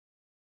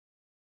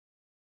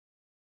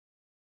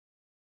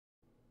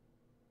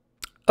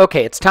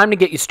Okay, it's time to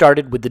get you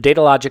started with the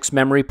Datalogixx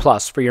Memory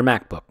Plus for your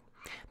MacBook.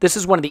 This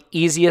is one of the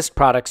easiest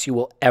products you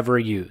will ever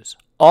use.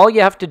 All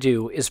you have to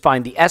do is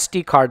find the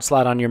SD card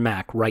slot on your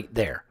Mac right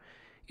there.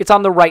 It's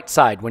on the right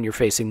side when you're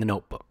facing the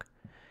notebook.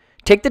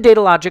 Take the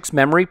Datalogixx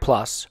Memory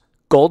Plus,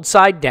 gold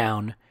side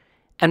down,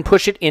 and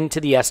push it into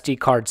the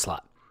SD card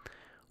slot.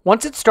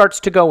 Once it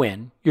starts to go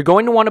in, you're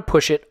going to want to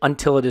push it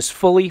until it is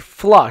fully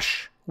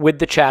flush with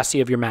the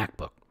chassis of your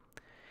MacBook.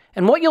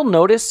 And what you'll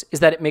notice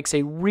is that it makes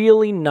a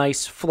really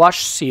nice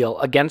flush seal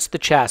against the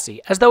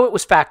chassis, as though it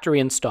was factory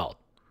installed.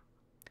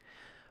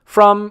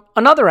 From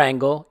another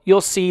angle,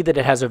 you'll see that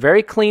it has a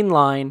very clean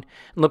line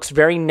and looks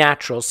very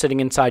natural sitting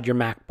inside your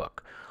MacBook,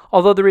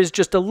 although there is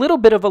just a little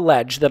bit of a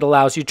ledge that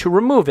allows you to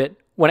remove it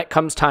when it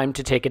comes time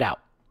to take it out.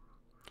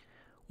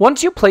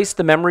 Once you place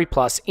the Memory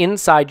Plus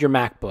inside your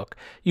MacBook,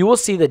 you will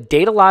see the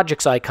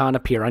Datalogixx icon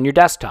appear on your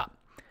desktop.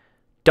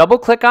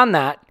 Double-click on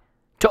that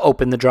to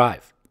open the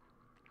drive.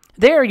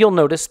 There, you'll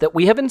notice that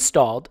we have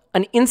installed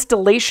an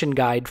installation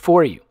guide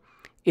for you.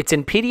 It's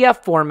in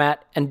PDF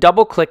format, and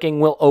double-clicking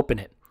will open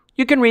it.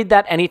 You can read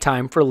that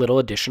anytime for a little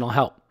additional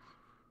help.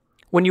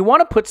 When you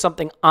want to put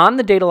something on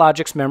the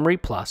Datalogixx Memory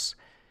Plus,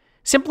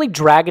 simply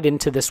drag it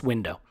into this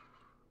window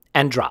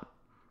and drop.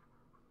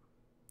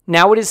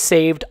 Now it is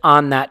saved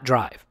on that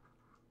drive.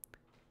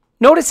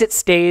 Notice it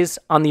stays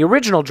on the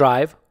original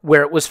drive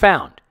where it was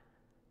found.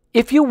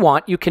 If you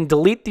want, you can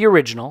delete the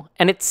original,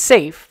 and it's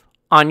safe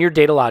on your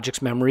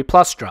Datalogixx Memory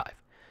Plus drive.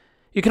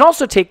 You can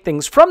also take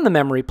things from the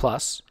Memory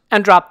Plus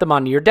and drop them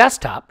onto your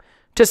desktop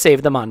to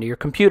save them onto your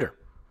computer.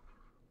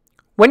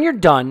 When you're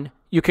done,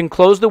 you can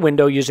close the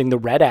window using the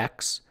red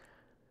X,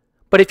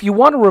 but if you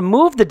want to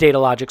remove the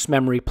Datalogixx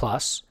Memory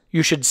Plus,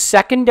 you should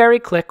secondary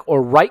click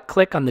or right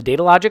click on the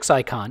Datalogixx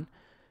icon,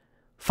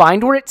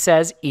 find where it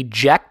says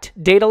Eject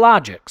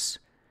Datalogixx,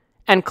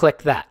 and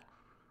click that.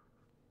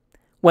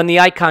 When the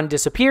icon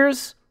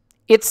disappears,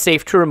 it's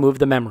safe to remove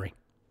the memory.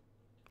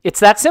 It's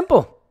that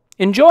simple.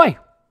 Enjoy!